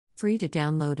free to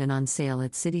download and on sale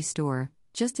at City Store,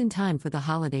 just in time for the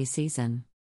holiday season.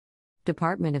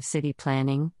 Department of City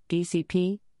Planning,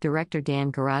 DCP, Director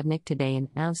Dan Garodnick today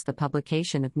announced the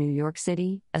publication of New York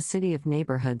City, a City of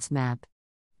Neighborhoods map.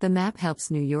 The map helps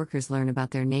New Yorkers learn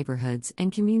about their neighborhoods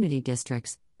and community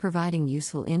districts, providing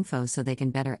useful info so they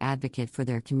can better advocate for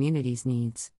their community's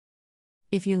needs.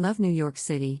 If you love New York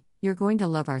City, you're going to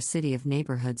love our City of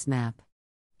Neighborhoods map.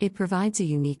 It provides a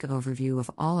unique overview of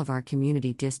all of our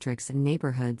community districts and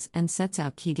neighborhoods and sets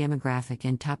out key demographic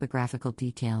and topographical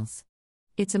details.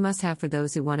 It's a must-have for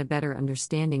those who want a better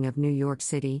understanding of New York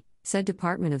City, said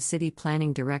Department of City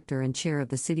Planning Director and Chair of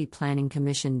the City Planning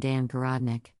Commission Dan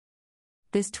Garodnick.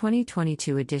 This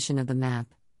 2022 edition of the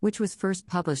map, which was first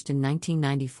published in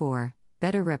 1994,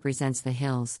 better represents the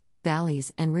hills,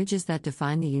 valleys, and ridges that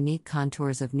define the unique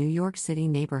contours of New York City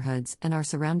neighborhoods and our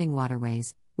surrounding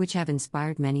waterways, which have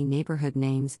inspired many neighborhood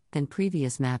names than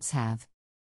previous maps have.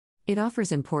 It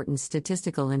offers important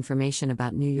statistical information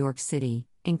about New York City,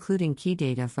 including key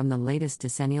data from the latest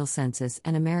decennial census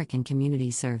and American Community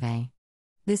Survey.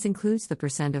 This includes the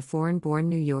percent of foreign-born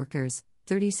New Yorkers,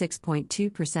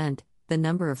 36.2%, the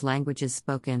number of languages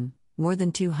spoken, more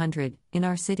than 200, in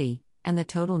our city, and the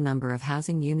total number of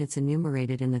housing units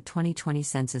enumerated in the 2020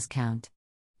 census count.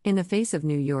 In the face of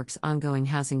New York's ongoing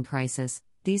housing crisis,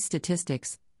 these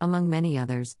statistics, among many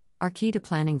others, are key to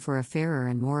planning for a fairer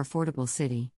and more affordable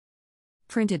city.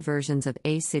 Printed versions of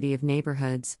A City of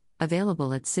Neighborhoods,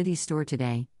 available at City Store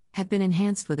today, have been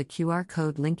enhanced with a QR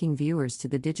code linking viewers to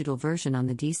the digital version on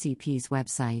the DCP's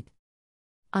website.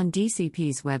 On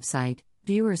DCP's website,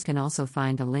 viewers can also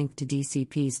find a link to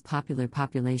DCP's popular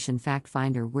Population Fact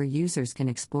Finder, where users can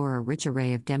explore a rich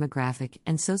array of demographic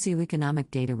and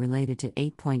socioeconomic data related to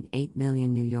 8.8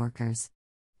 million New Yorkers.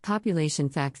 Population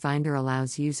Fact Finder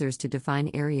allows users to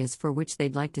define areas for which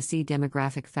they'd like to see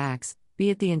demographic facts, be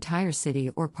it the entire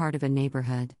city or part of a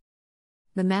neighborhood.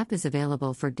 The map is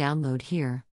available for download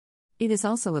here. It is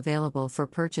also available for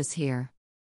purchase here.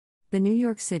 The New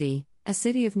York City, a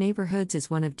City of Neighborhoods, is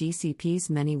one of DCP's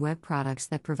many web products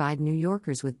that provide New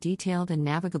Yorkers with detailed and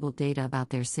navigable data about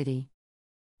their city.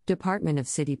 Department of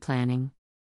City Planning.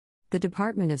 The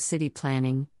Department of City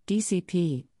Planning,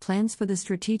 DCP, plans for the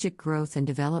strategic growth and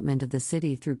development of the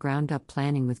city through ground-up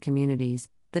planning with communities,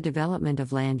 the development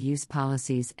of land use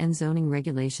policies and zoning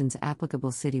regulations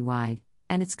applicable citywide,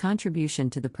 and its contribution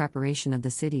to the preparation of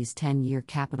the city's 10-year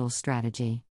capital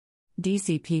strategy.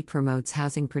 DCP promotes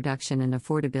housing production and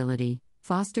affordability,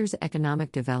 fosters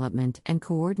economic development and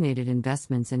coordinated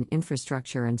investments in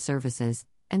infrastructure and services,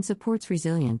 and supports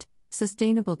resilient,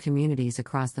 sustainable communities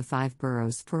across the 5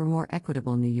 boroughs for a more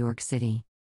equitable New York City.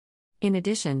 In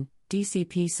addition,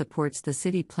 DCP supports the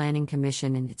City Planning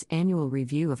Commission in its annual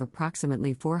review of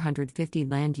approximately 450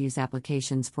 land use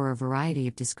applications for a variety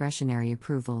of discretionary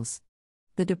approvals.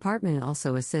 The department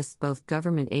also assists both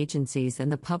government agencies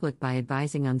and the public by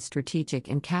advising on strategic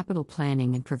and capital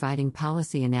planning and providing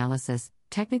policy analysis,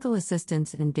 technical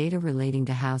assistance, and data relating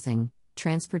to housing,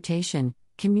 transportation,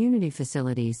 community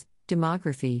facilities,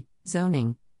 demography,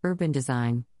 zoning, urban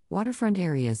design, waterfront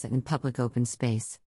areas, and public open space.